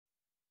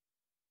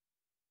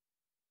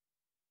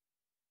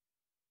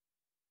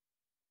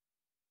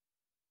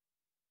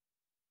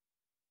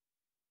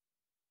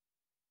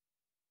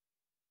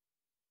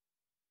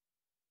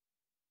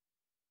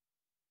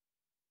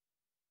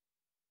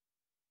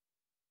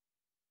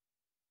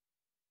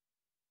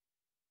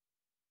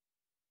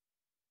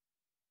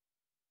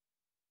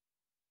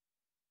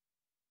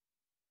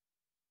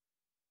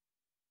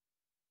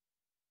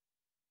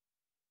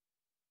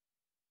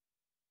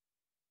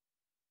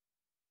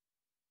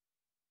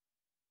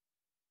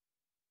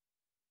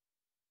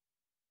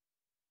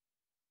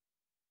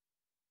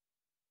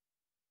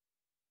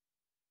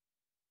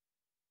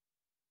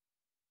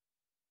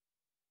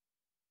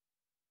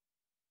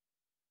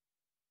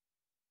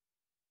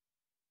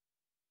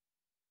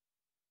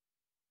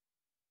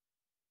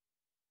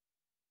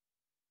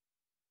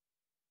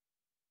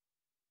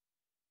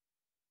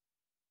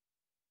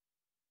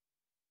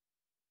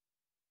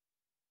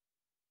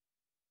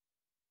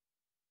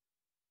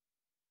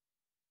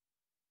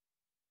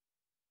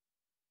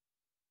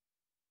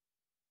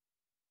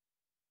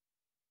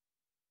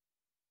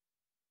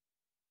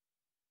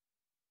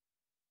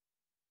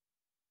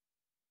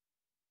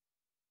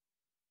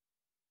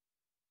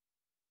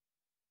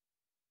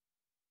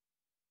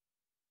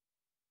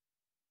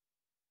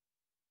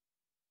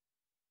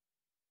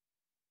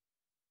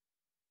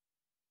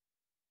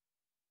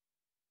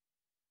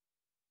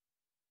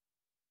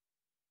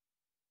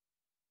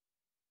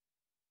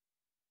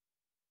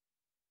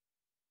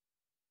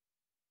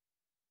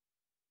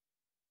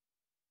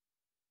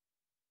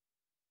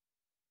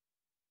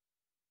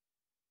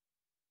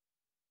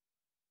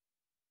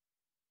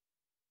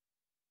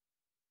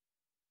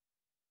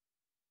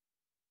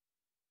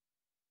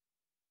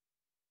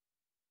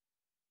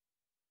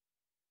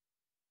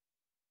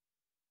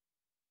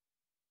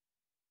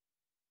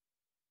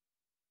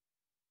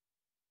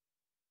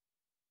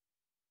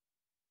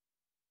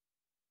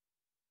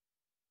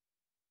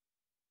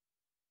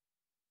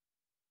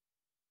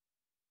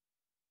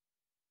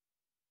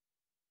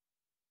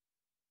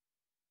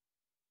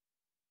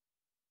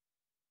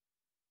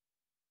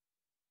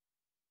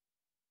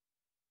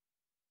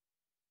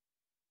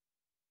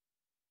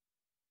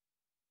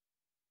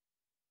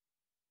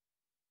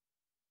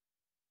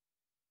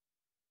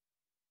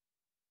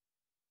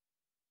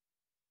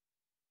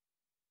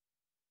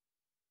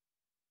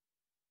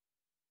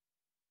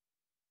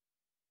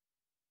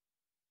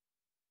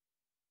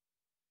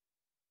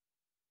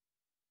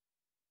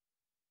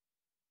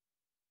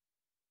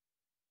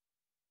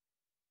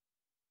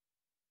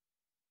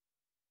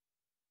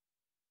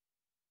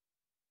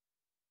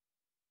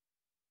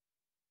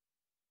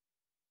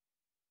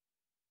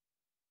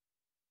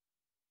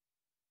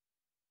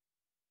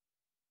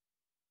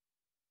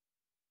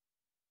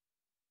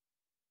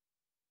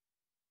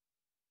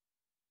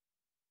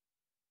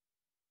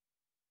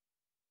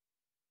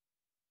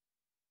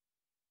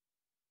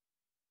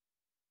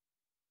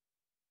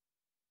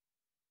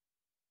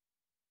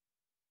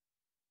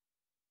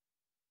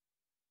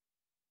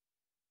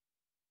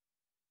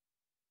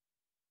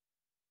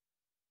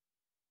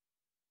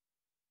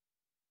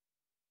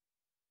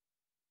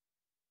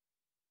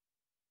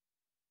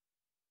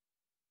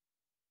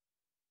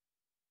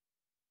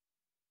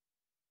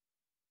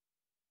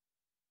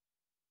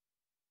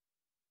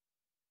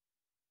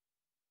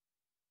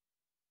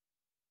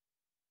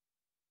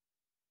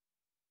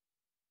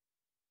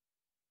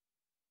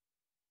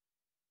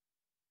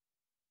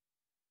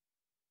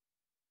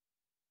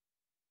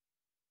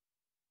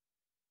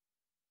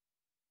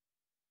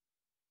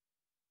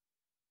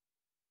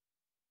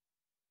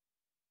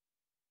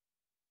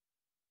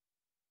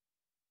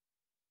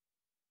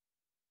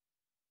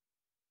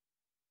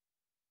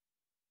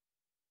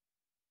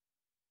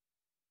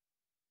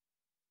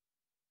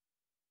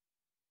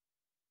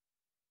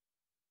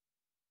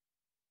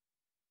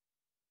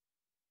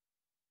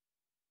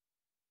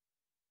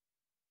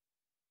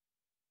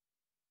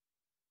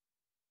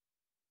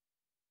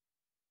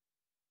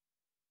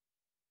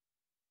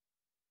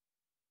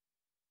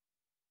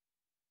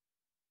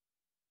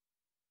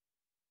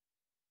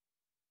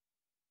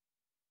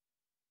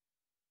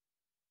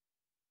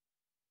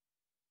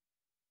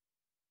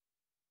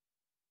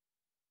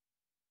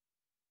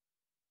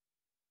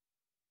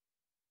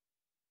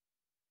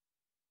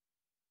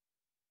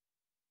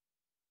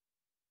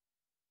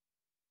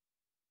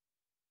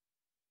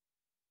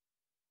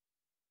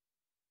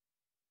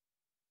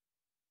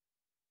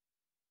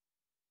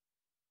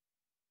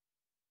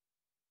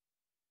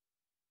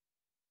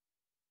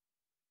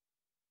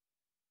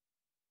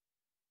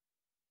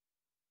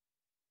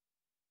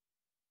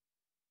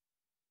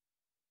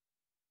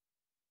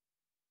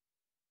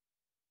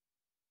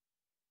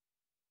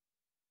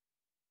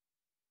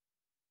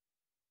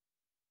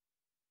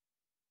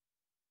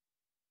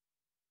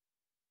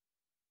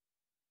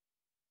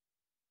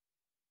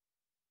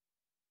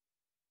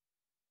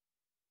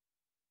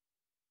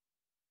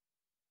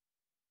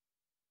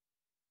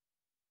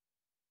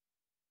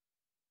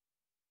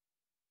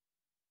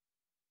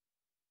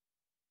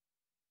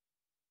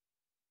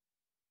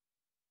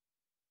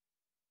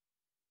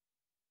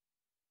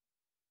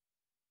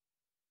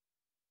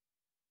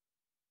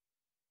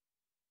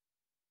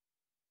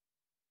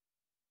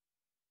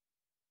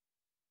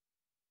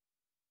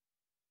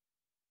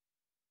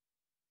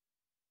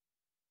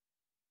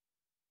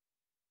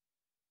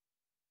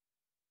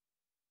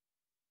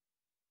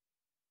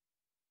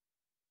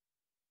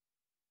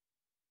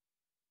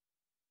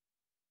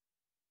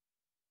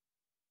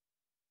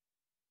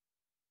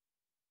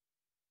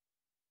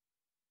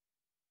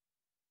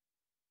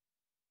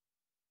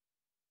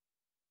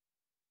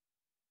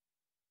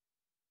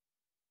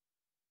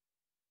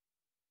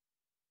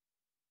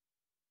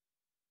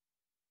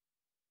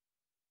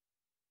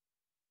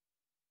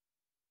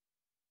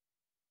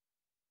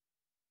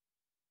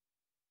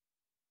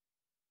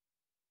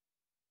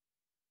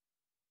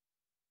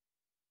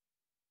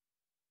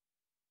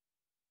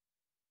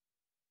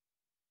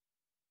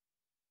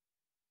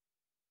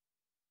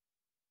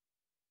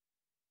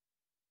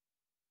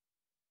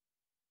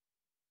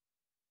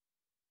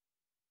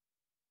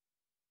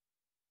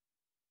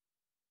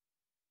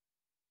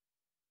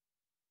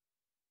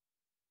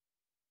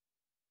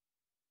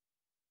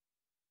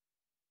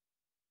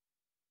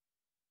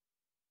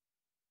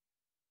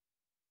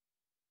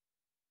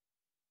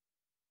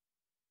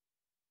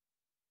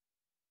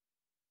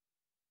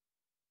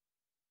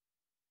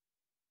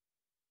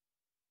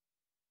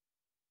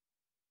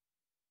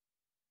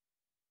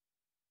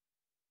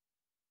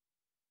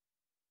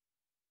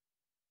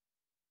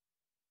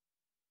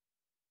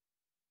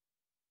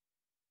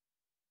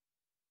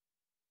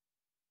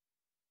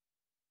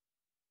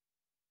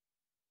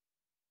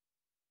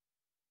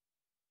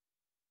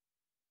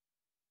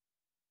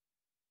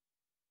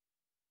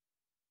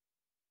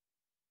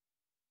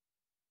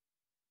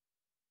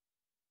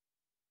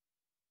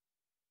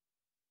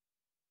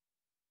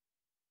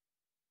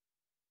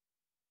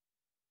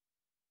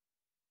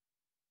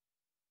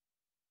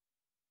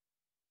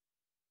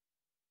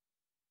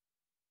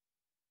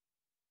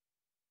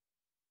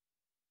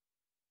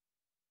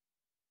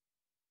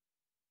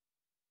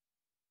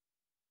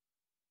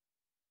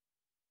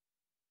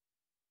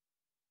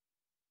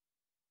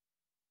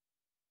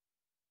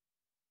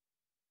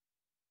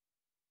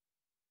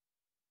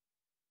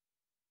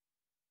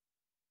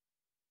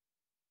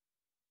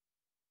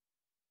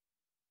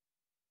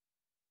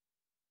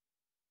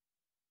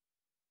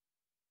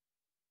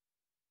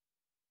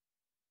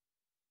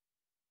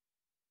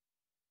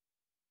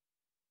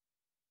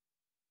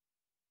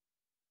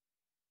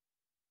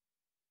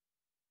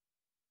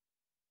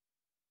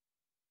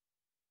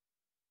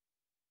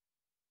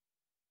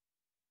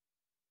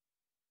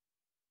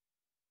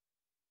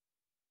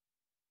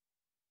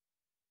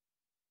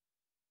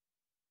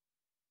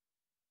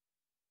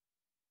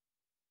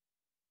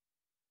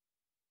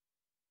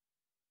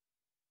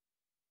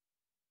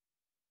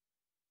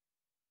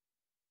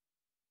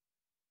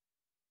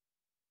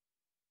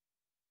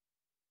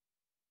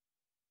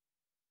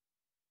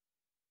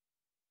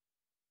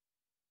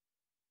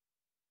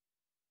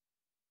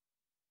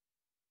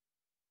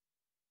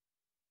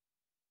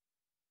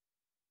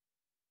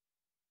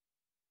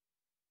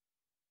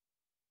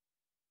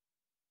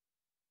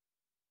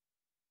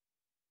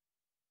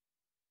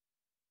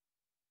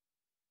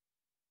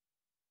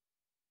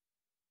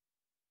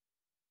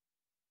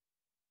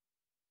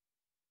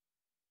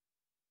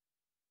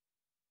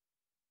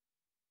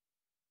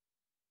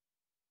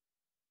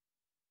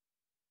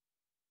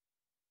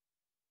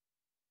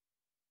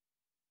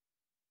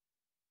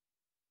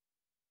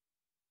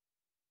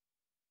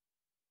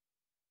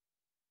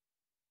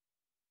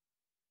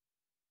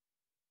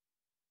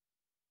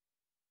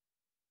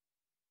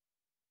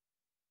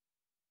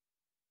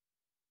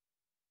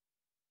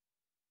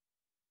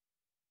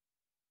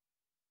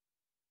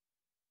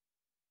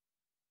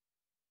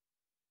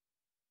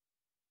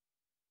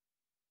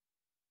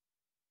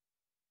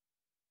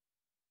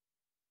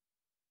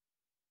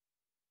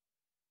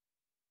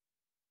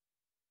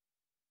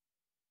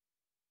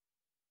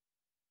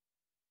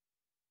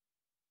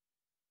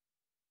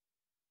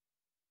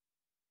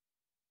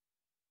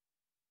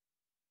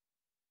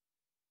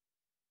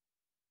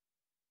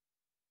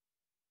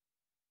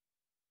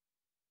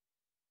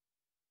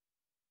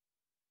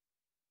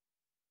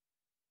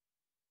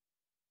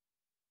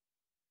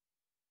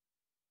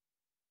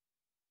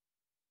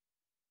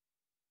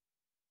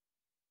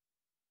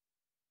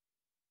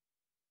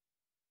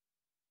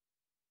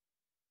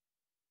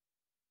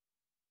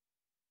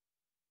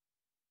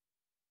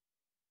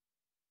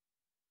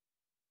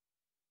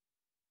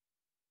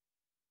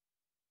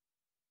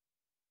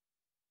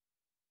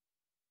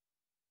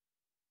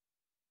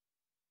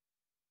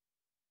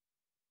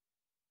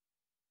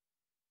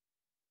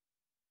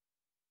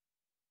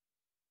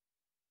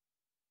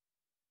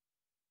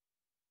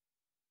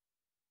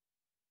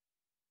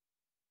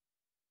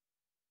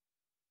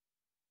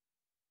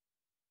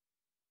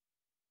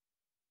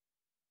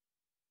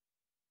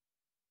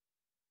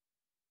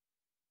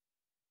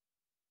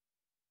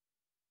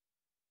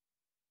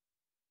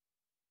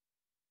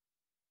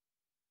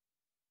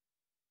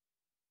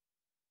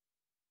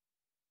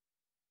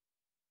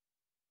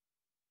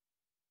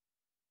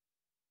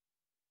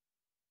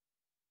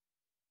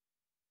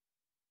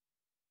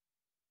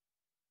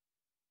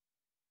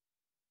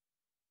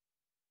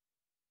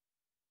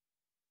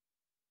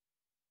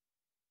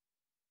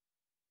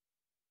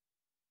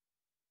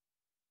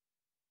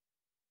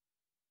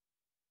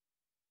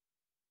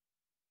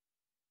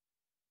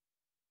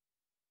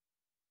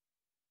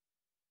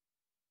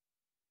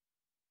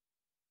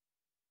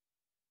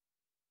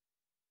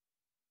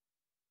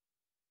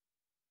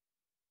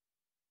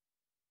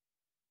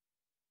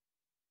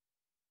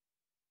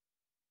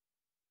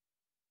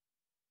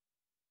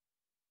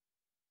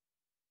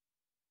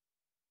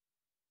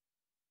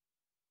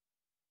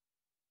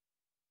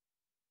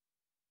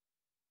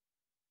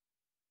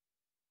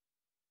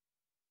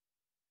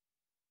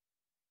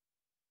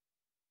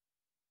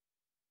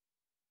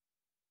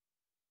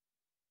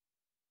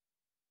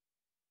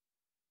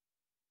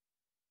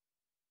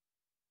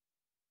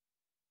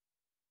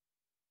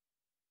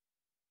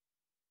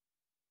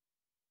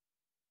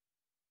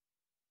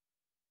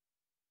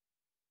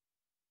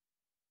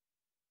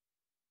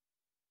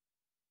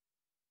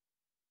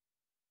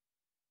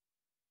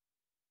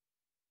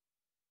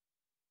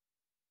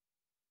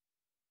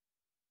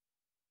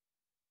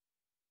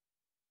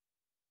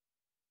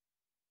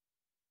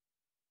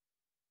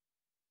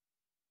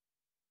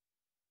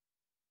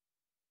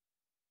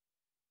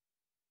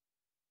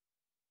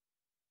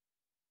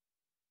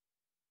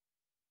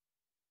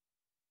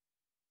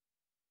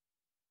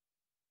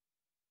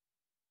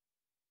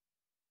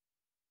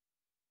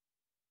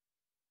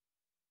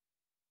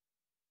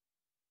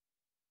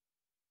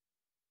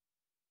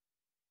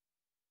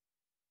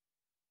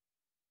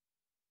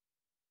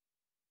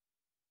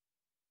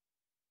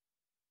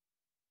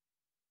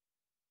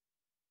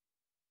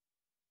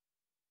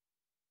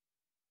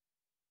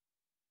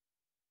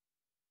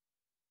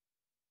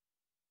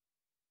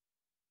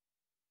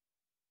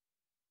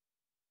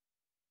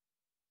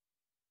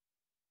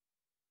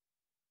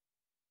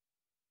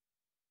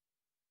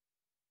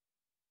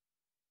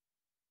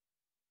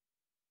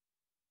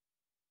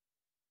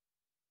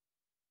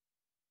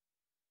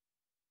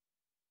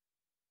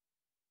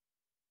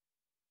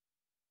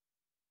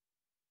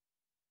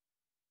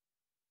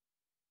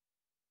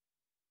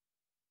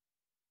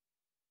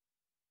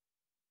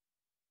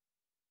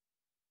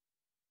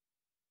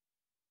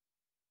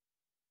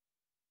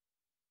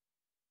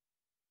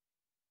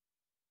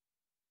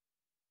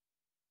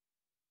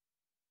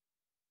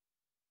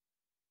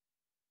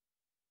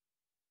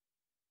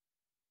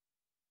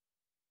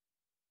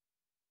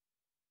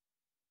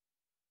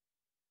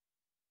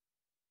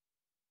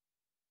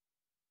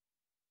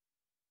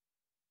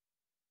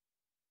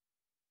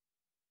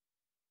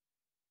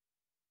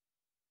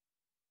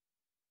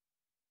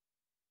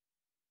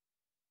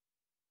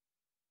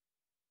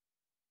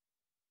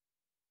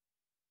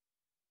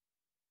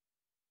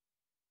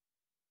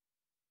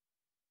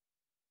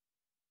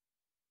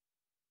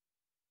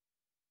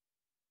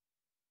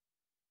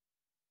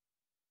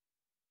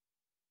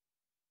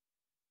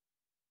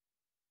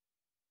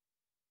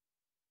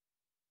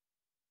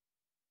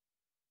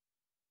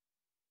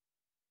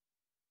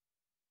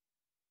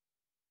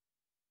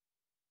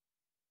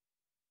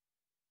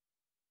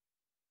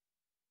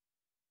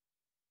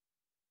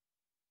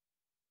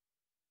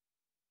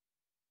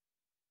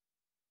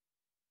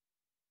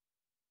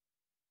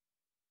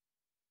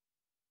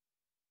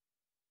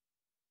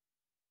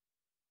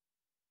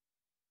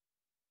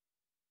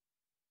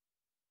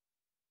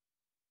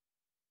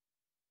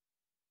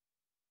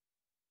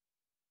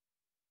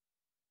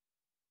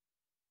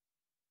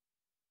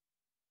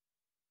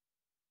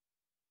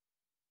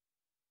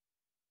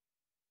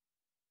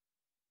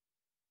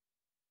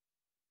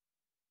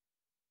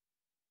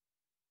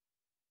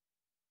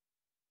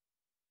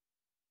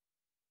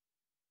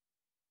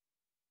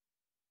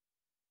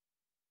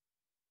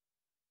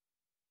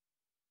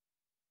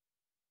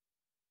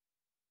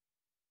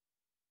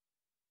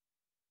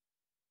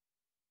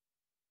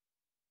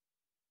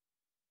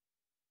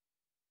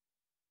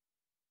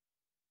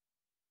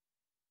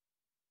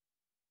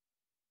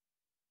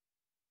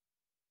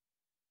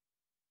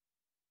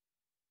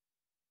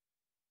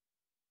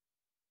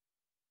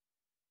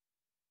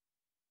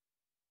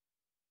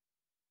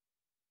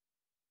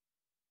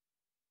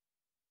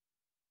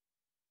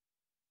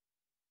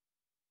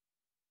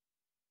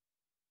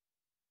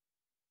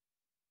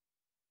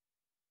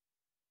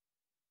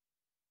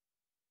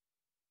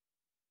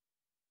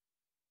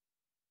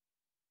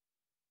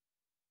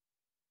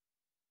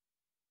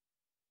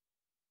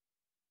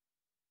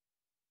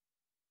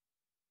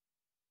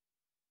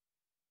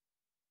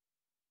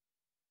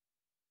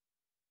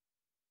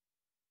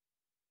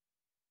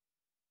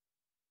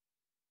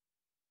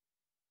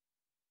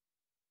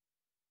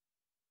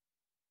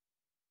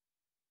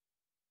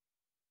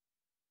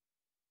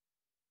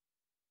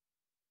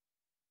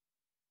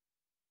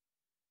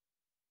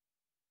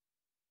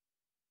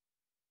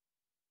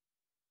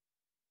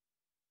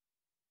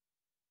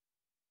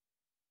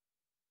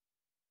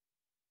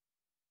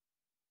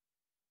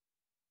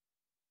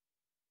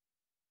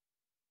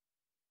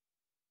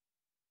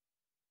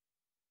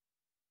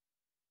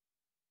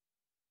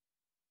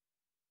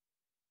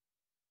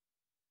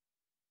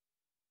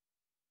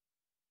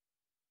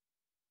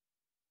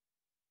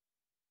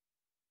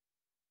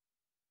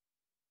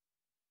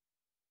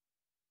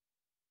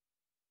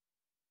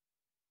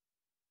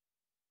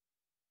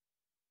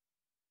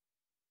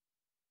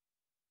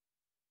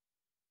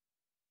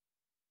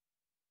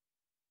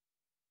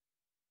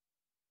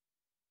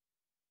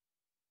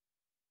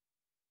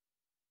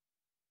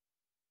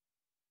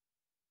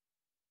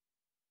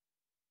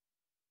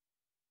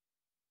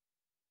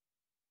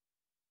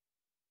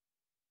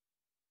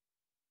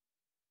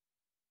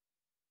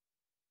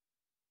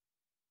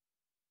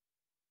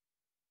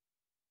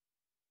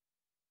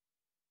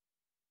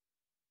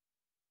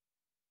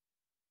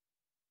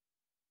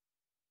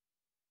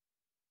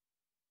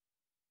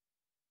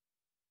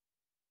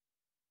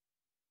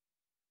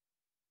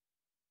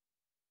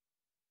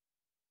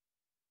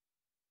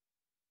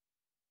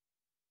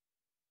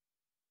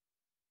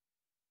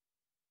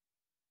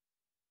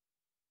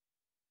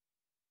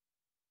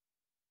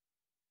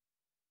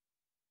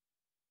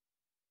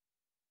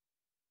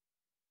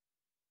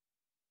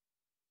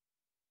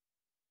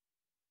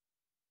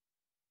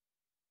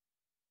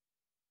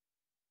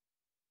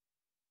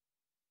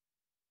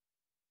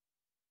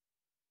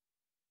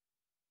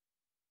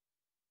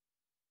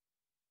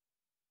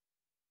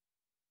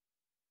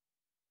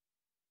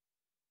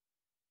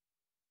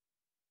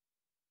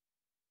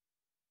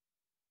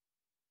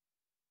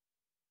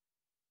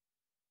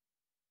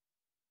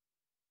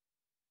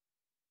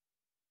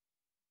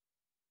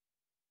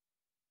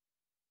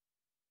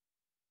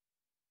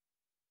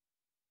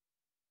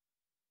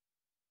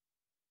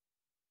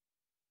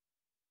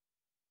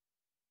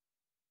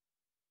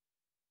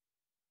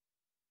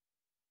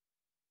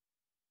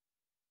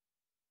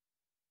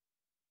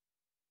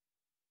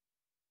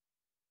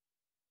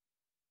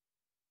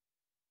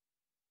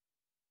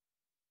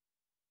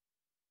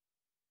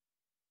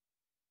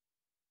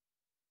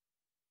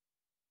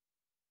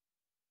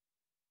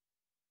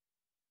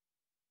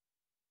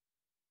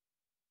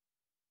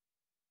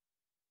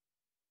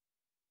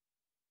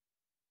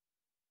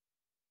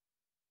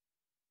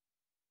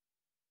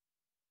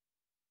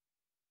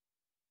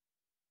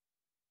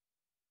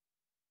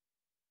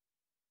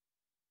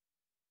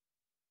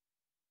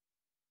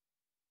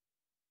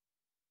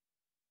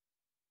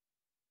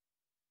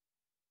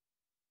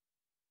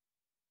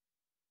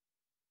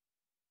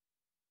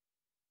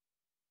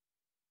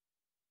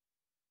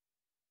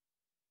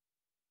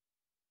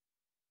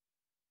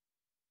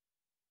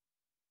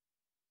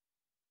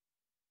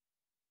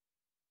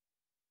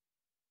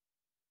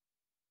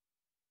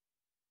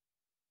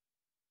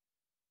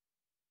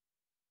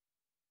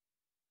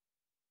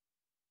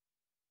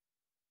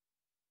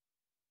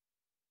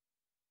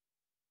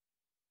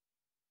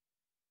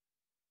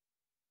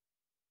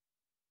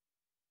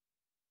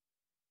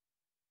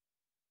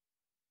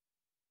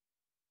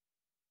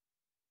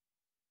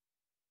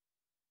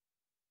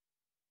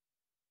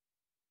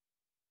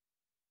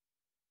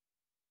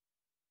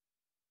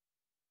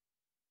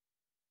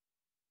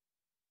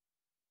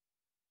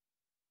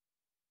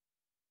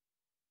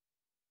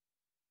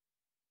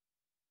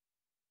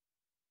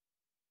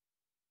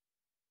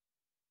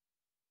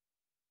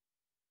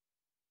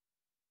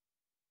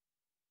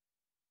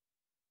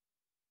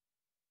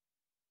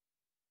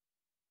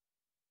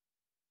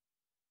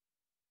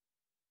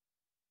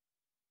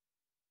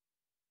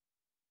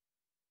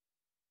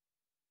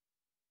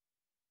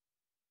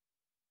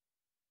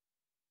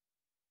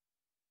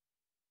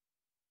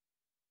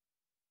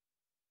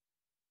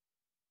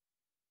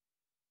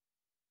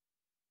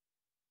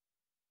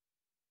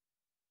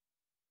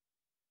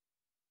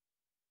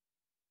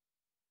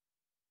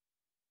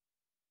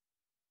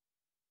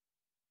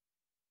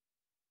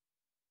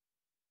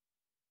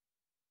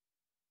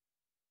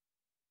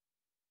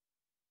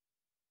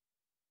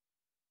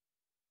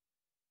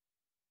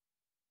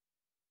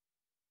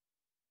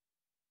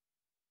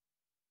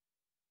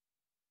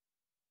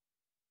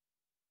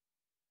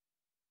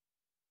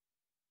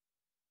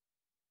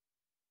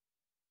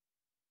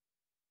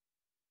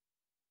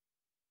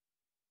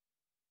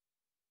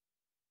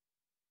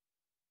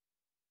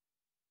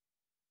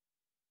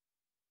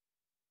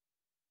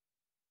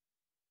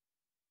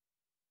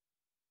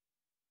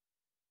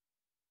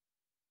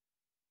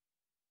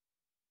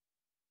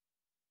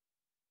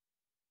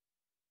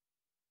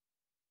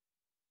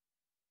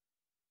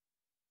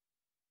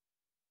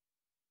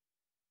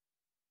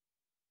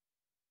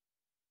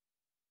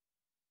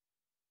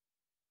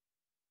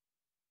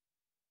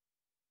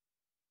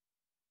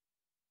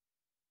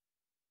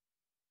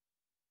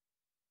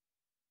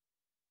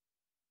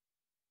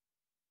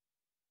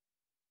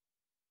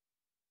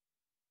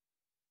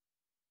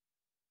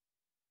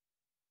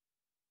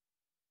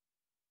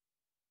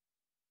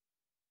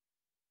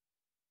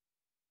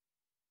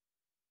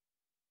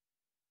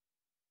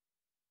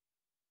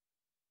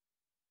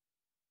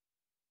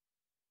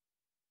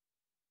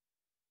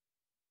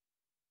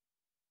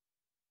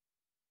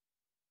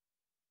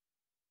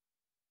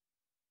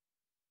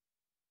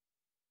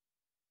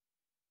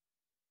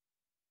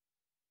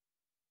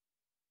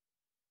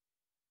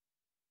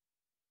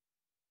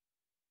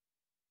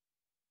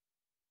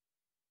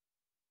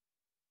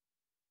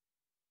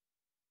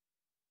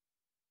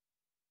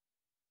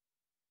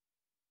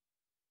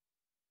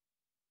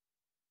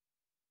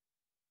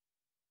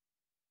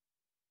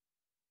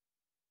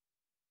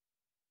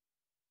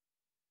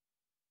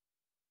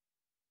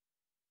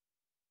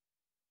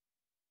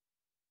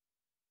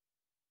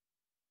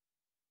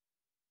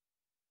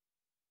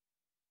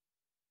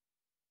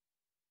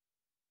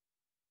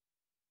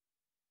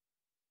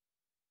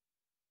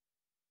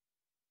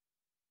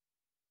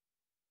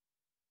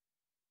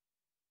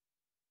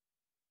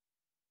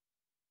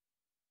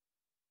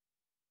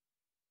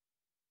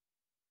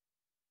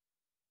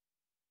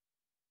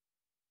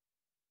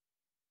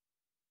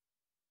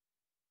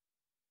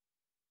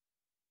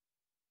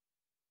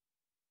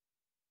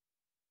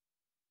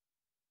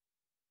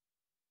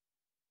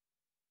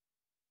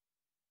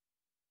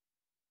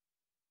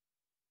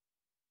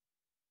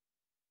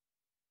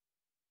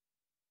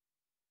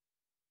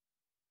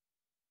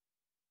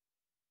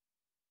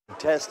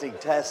Testing,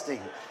 testing.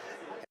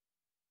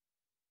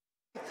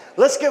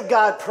 Let's give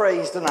God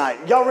praise tonight.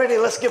 Y'all ready?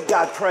 Let's give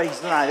God praise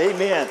tonight.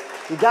 Amen.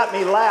 You got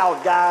me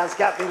loud, guys.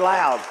 Got me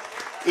loud.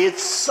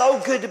 It's so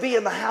good to be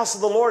in the house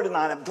of the Lord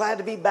tonight. I'm glad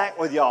to be back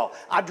with y'all.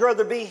 I'd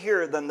rather be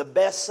here than the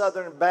best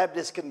Southern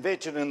Baptist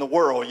convention in the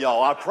world,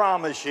 y'all. I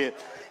promise you.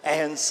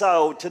 And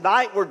so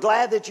tonight, we're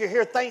glad that you're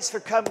here. Thanks for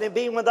coming and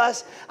being with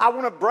us. I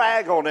want to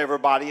brag on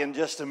everybody in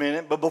just a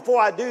minute. But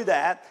before I do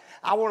that,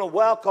 I want to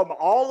welcome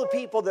all the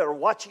people that are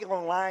watching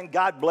online.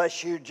 God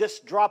bless you.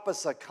 Just drop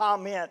us a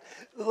comment.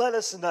 Let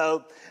us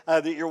know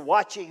that you're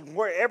watching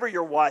wherever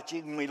you're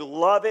watching. We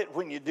love it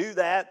when you do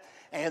that.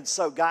 And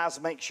so,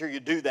 guys, make sure you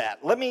do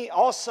that. Let me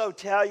also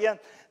tell you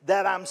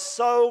that I'm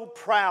so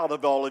proud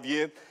of all of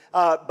you.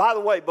 By the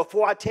way,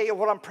 before I tell you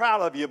what I'm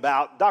proud of you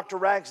about, Dr.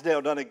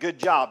 Ragsdale done a good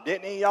job,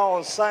 didn't he, y'all,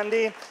 on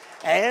Sunday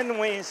and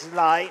Wednesday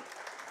night?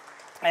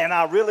 And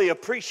I really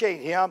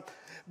appreciate him.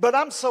 But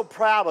I'm so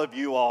proud of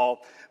you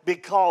all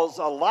because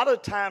a lot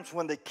of times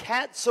when the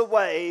cat's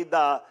away,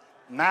 the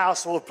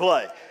mouse will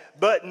play.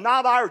 But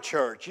not our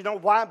church. You know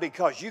why?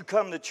 Because you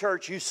come to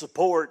church, you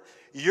support,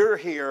 you're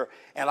here,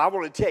 and I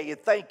want to tell you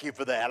thank you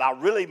for that. I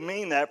really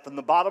mean that from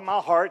the bottom of my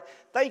heart.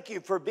 Thank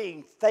you for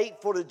being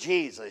faithful to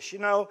Jesus. You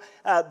know,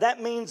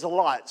 that means a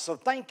lot. So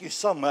thank you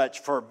so much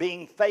for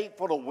being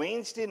faithful to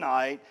Wednesday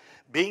night,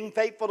 being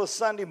faithful to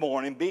Sunday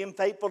morning, being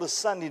faithful to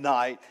Sunday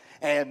night.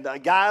 And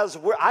guys,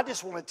 I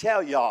just want to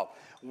tell y'all,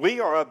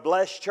 we are a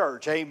blessed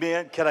church.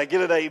 Amen. Can I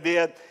get an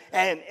amen?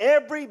 And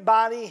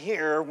everybody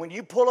here, when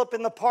you pull up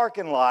in the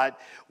parking lot,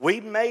 we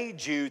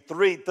made you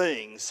 3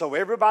 things. So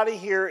everybody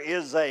here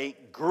is a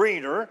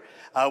greeter.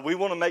 We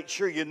want to make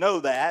sure you know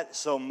that.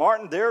 So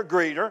Martin, they're a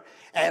greeter.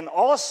 And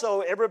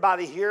also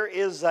everybody here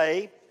is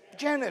a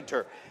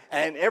janitor.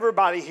 And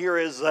everybody here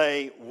is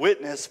a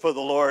witness for the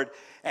Lord.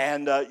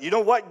 And you know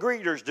what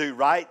greeters do,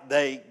 right?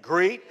 They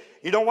greet.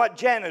 You know what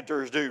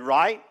janitors do,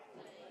 right?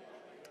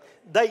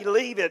 They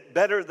leave it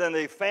better than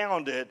they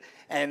found it,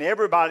 and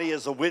everybody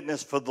is a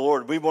witness for the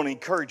Lord. We want to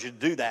encourage you to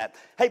do that.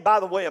 Hey, by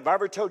the way, have I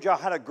ever told y'all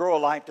how to grow a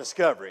life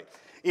discovery?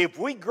 If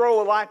we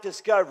grow a life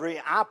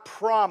discovery, I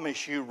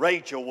promise you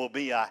Rachel will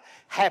be a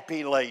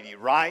happy lady,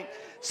 right?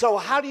 So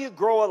how do you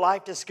grow a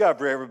life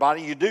discovery,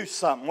 everybody? You do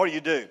something. What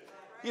do?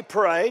 You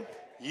pray.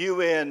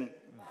 You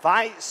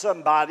invite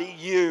somebody.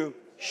 You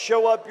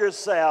show up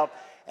yourself,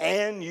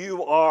 and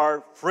you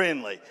are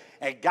friendly.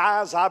 And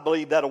guys, I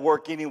believe that'll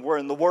work anywhere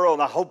in the world.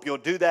 I hope you'll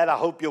do that. I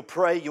hope you'll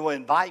pray. You'll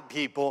invite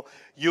people.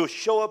 You'll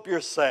show up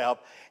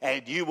yourself,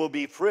 and you will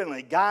be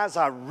friendly. Guys,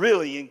 I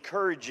really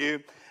encourage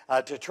you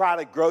to try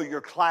to grow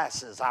your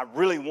classes. I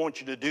really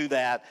want you to do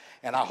that,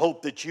 and I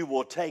hope that you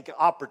will take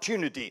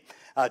opportunity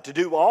to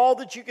do all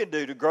that you can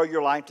do to grow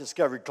your life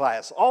discovery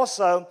class.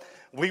 Also,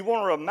 we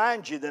want to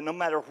remind you that no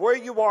matter where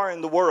you are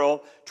in the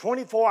world,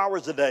 24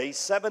 hours a day,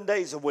 7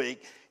 days a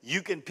week,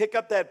 you can pick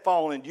up that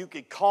phone and you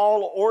can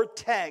call or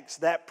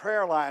text that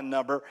prayer line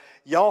number.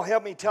 Y'all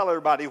help me tell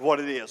everybody what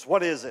it is.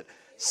 What is it?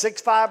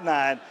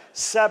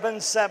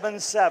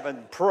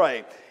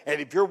 659-777-PRAY.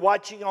 And if you're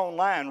watching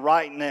online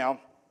right now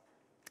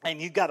and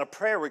you got a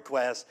prayer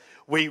request,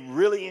 we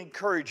really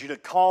encourage you to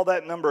call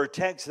that number or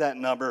text that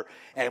number,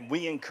 and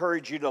we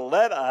encourage you to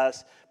let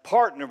us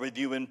partner with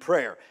you in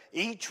prayer.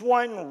 Each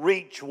one,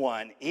 reach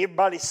one.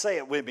 Everybody say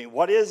it with me.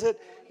 What is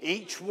it?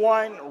 Each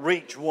one,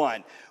 reach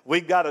one.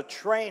 We've got a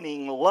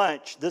training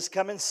lunch this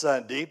coming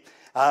Sunday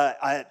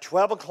at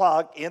 12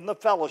 o'clock in the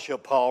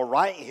fellowship hall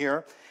right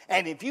here.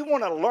 And if you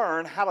want to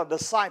learn how to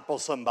disciple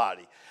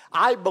somebody,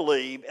 I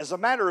believe, as a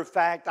matter of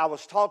fact, I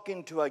was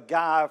talking to a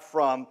guy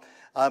from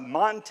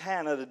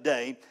Montana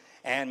today,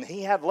 and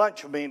he had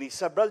lunch with me, and he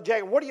said, Brother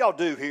Jay, what do y'all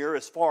do here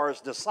as far as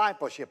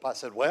discipleship? I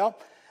said, well,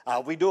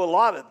 we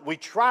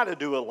try to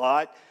do a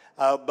lot.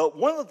 But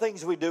one of the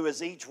things we do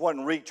is each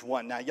one reach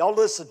one. Now, y'all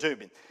listen to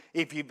me.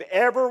 If you've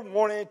ever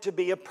wanted to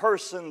be a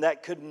person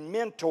that could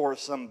mentor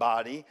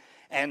somebody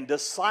and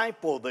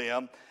disciple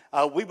them,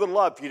 we would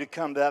love for you to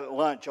come to that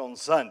lunch on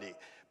Sunday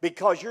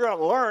because you're going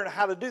to learn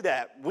how to do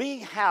that. We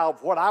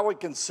have what I would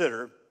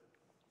consider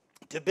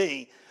to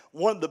be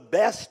one of the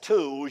best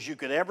tools you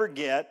could ever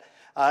get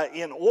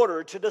in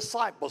order to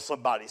disciple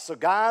somebody. So,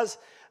 guys,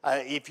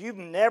 if you've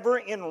never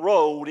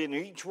enrolled in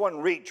each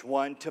one reach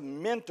one to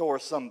mentor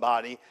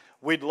somebody,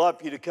 we'd love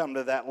for you to come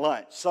to that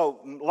lunch. So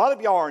a lot of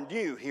y'all are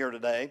new here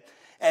today,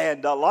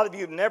 and a lot of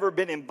you have never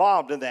been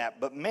involved in that.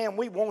 But, man,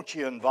 we want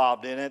you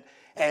involved in it.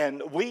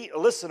 And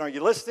listen, are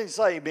you listening?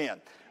 Say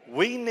amen.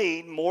 We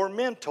need more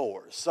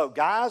mentors. So,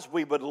 guys,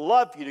 we would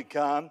love for you to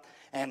come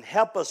and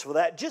help us with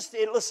that.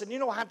 Listen, you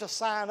don't have to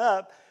sign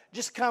up.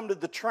 Just come to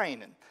the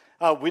training.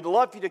 We'd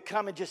love for you to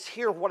come and just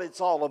hear what it's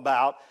all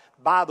about.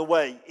 By the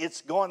way,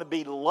 it's going to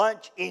be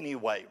lunch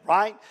anyway,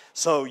 right?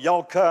 So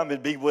y'all come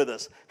and be with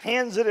us.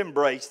 Hands and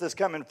Embrace, this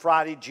coming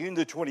Friday, June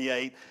the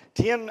 28th,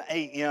 10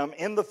 a.m.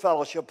 in the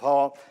fellowship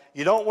hall.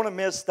 You don't want to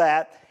miss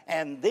that.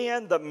 And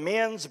then the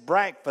men's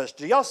breakfast.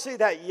 Do y'all see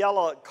that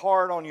yellow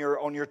card on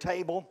your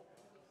table?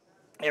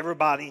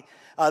 Everybody,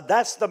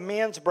 that's the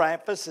men's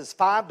breakfast. It's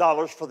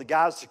 $5 for the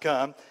guys to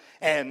come.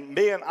 And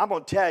men, I'm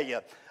going to tell you,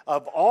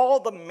 of all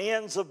the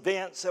men's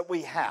events that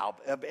we have,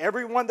 of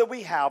every one that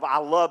we have, I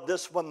love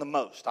this one the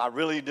most. I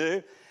really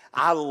do.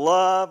 I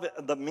love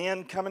the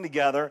men coming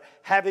together,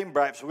 having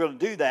breakfast. We're going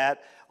to do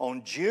that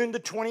on June the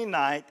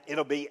 29th.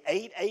 It'll be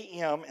 8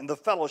 a.m. in the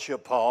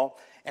fellowship hall,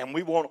 and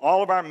we want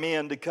all of our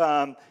men to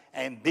come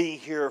and be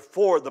here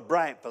for the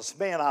breakfast.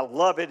 Man, I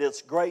love it.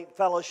 It's great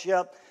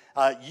fellowship.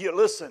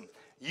 Listen,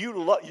 you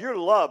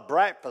love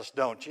breakfast,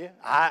 don't you?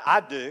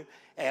 I do.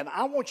 And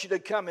I want you to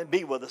come and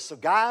be with us. So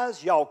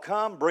guys, y'all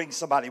come, bring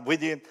somebody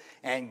with you,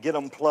 and get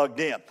them plugged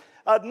in.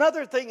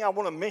 Another thing I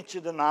want to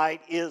mention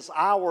tonight is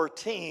our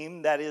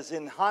team that is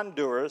in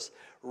Honduras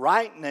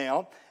right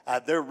now.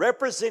 They're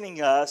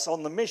representing us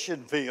on the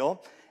mission field,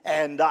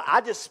 and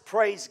I just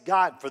praise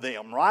God for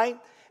them, right?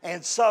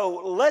 And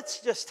so let's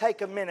just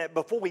take a minute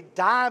before we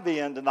dive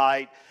in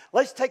tonight.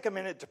 Let's take a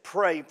minute to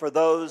pray for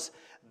those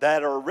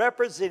that are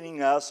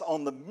representing us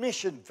on the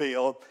mission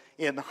field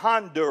in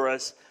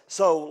Honduras.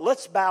 So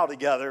let's bow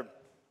together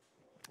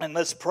and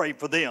let's pray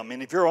for them.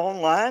 And if you're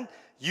online,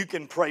 you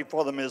can pray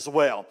for them as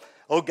well.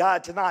 Oh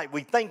God, tonight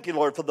we thank you,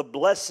 Lord, for the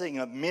blessing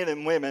of men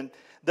and women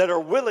that are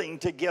willing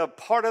to give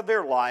part of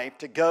their life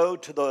to go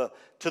to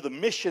the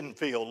mission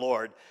field,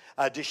 Lord,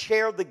 to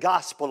share the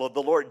gospel of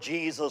the Lord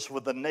Jesus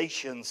with the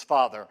nations,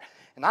 Father.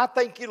 And I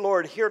thank you,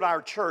 Lord, here at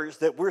our church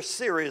that we're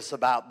serious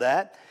about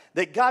that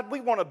God,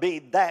 we want to be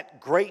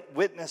that great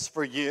witness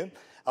for you.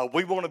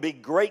 We want to be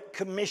great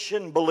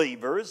commission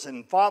believers.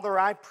 And Father,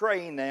 I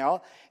pray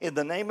now in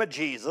the name of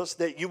Jesus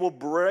that you will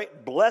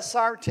bless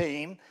our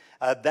team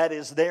that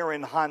is there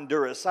in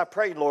Honduras. I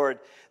pray, Lord,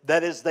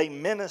 that as they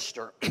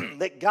minister,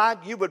 that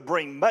God, you would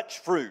bring much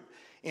fruit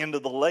into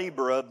the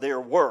labor of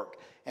their work.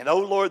 And oh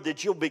Lord,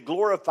 that you'll be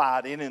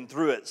glorified in and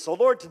through it. So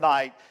Lord,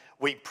 tonight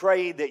we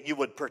pray that you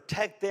would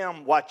protect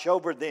them, watch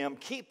over them,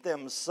 keep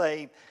them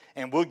safe.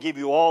 And we'll give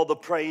you all the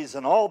praise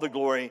and all the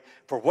glory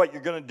for what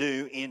you're going to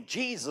do in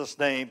Jesus'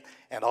 name.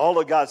 And all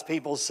of God's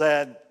people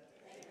said,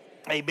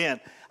 Amen.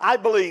 I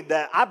believe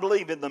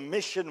in the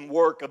mission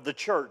work of the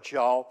church,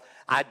 y'all.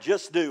 I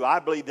just do. I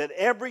believe that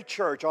every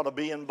church ought to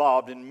be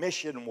involved in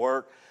mission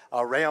work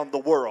around the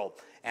world.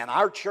 And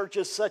our church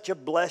is such a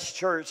blessed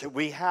church that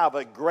we have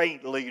a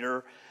great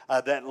leader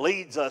that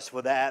leads us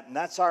with that. And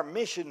that's our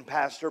mission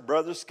pastor,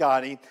 Brother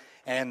Scotty.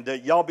 And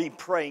y'all be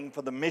praying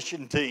for the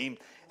mission team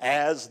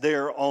as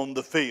they're on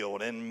the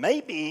field. And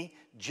maybe,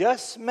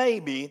 just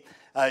maybe,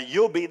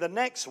 you'll be the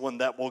next one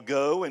that will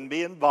go and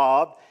be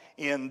involved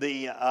in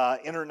the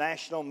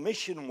international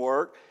mission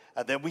work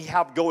that we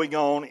have going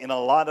on in a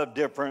lot of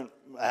different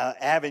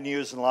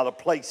avenues and a lot of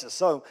places.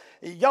 So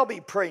y'all be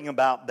praying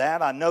about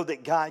that. I know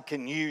that God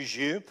can use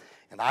you,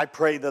 and I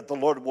pray that the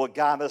Lord will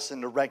guide us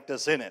and direct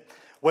us in it.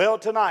 Well,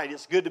 tonight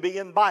it's good to be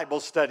in Bible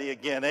study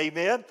again.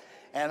 Amen.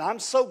 And I'm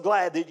so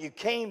glad that you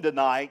came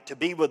tonight to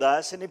be with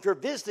us. And if you're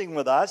visiting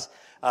with us,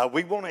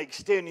 we want to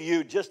extend to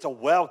you just a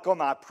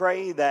welcome. I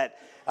pray that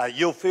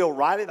you'll feel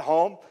right at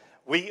home.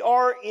 We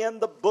are in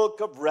the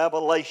book of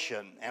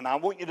Revelation. And I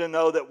want you to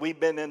know that we've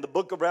been in the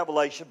book of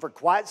Revelation for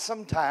quite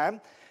some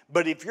time.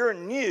 But if you're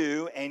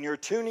new and you're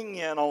tuning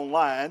in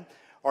online,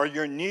 or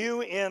you're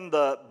new in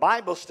the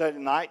Bible study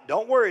tonight,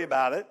 don't worry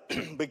about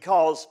it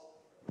because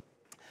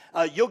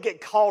you'll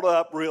get caught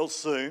up real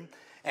soon.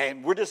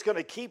 And we're just going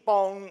to keep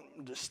on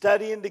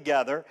studying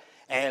together.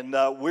 And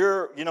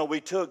we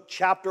took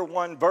chapter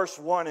 1, verse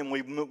 1, and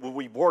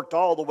we've worked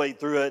all the way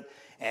through it.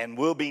 And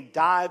we'll be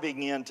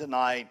diving in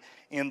tonight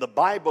in the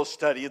Bible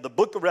study of the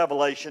book of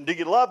Revelation. Do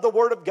you love the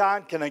Word of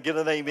God? Can I get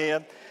an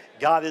amen?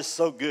 God is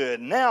so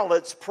good. Now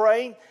let's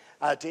pray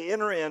to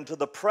enter into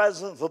the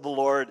presence of the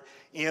Lord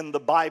in the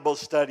Bible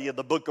study of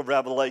the book of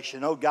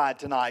Revelation. Oh God,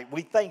 tonight,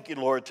 we thank you,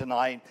 Lord,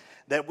 tonight,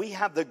 that we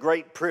have the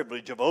great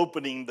privilege of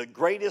opening the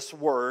greatest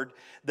word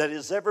that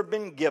has ever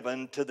been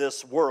given to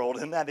this world,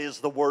 and that is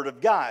the Word of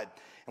God.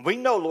 And we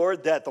know,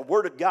 Lord, that the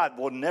Word of God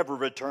will never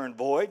return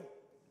void.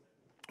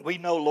 We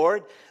know,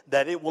 Lord,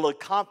 that it will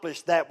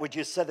accomplish that which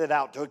you set it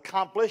out to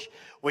accomplish.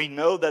 We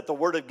know that the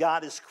Word of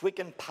God is quick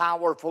and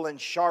powerful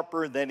and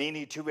sharper than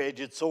any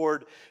two-edged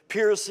sword,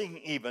 piercing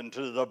even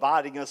to the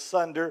dividing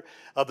asunder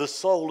of the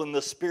soul and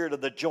the spirit of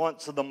the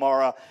joints of the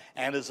marrow,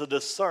 and is a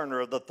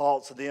discerner of the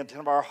thoughts of the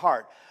intent of our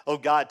heart. Oh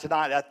God,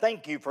 tonight I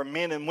thank you for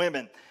men and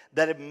women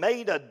that have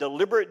made a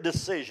deliberate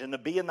decision to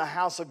be in the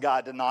house of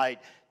God tonight,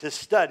 to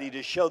study,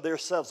 to show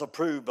themselves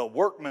approved, a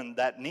workman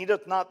that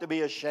needeth not to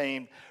be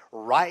ashamed,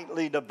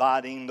 rightly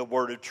dividing the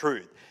word of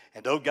truth.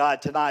 And oh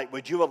God, tonight,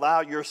 would you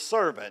allow your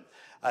servant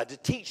to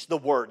teach the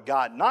word,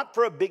 God, not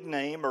for a big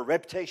name or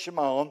reputation of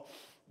my own,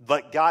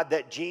 but God,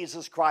 that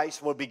Jesus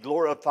Christ will be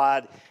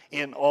glorified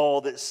in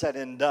all that's said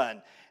and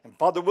done. And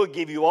Father, we'll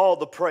give you all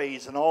the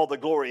praise and all the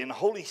glory. And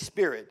Holy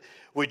Spirit,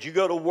 would you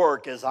go to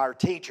work as our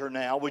teacher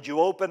now? Would you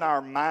open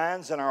our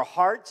minds and our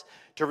hearts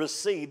to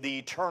receive the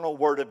eternal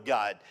Word of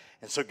God?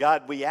 And so,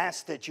 God, we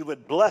ask that you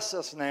would bless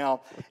us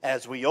now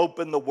as we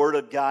open the Word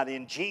of God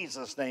in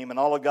Jesus' name. And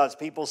all of God's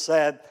people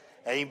said,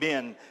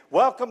 amen.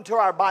 Welcome to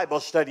our Bible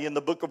study in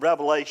the book of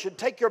Revelation.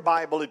 Take your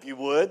Bible, if you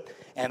would,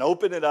 and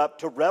open it up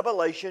to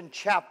Revelation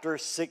chapter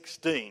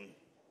 16.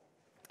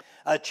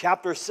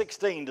 chapter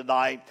 16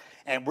 tonight,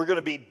 and we're going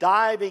to be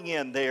diving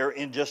in there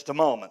in just a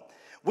moment.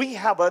 We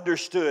have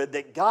understood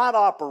that God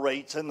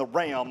operates in the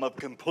realm of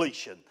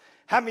completion.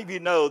 How many of you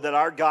know that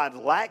our God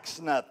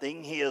lacks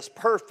nothing? He is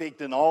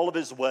perfect in all of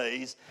his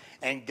ways,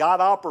 and God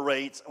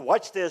operates,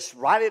 watch this,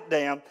 write it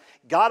down,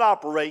 God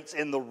operates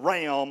in the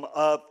realm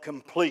of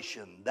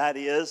completion. That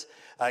is,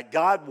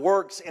 God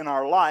works in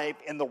our life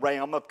in the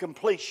realm of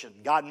completion.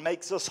 God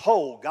makes us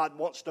whole. God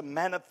wants to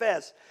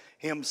manifest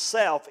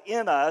himself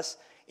in us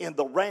in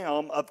the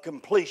realm of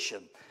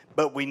completion.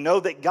 But we know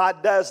that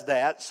God does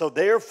that, so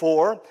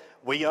therefore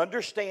we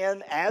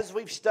understand as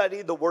we've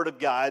studied the Word of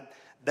God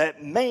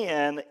that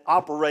man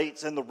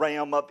operates in the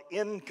realm of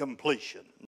incompletion.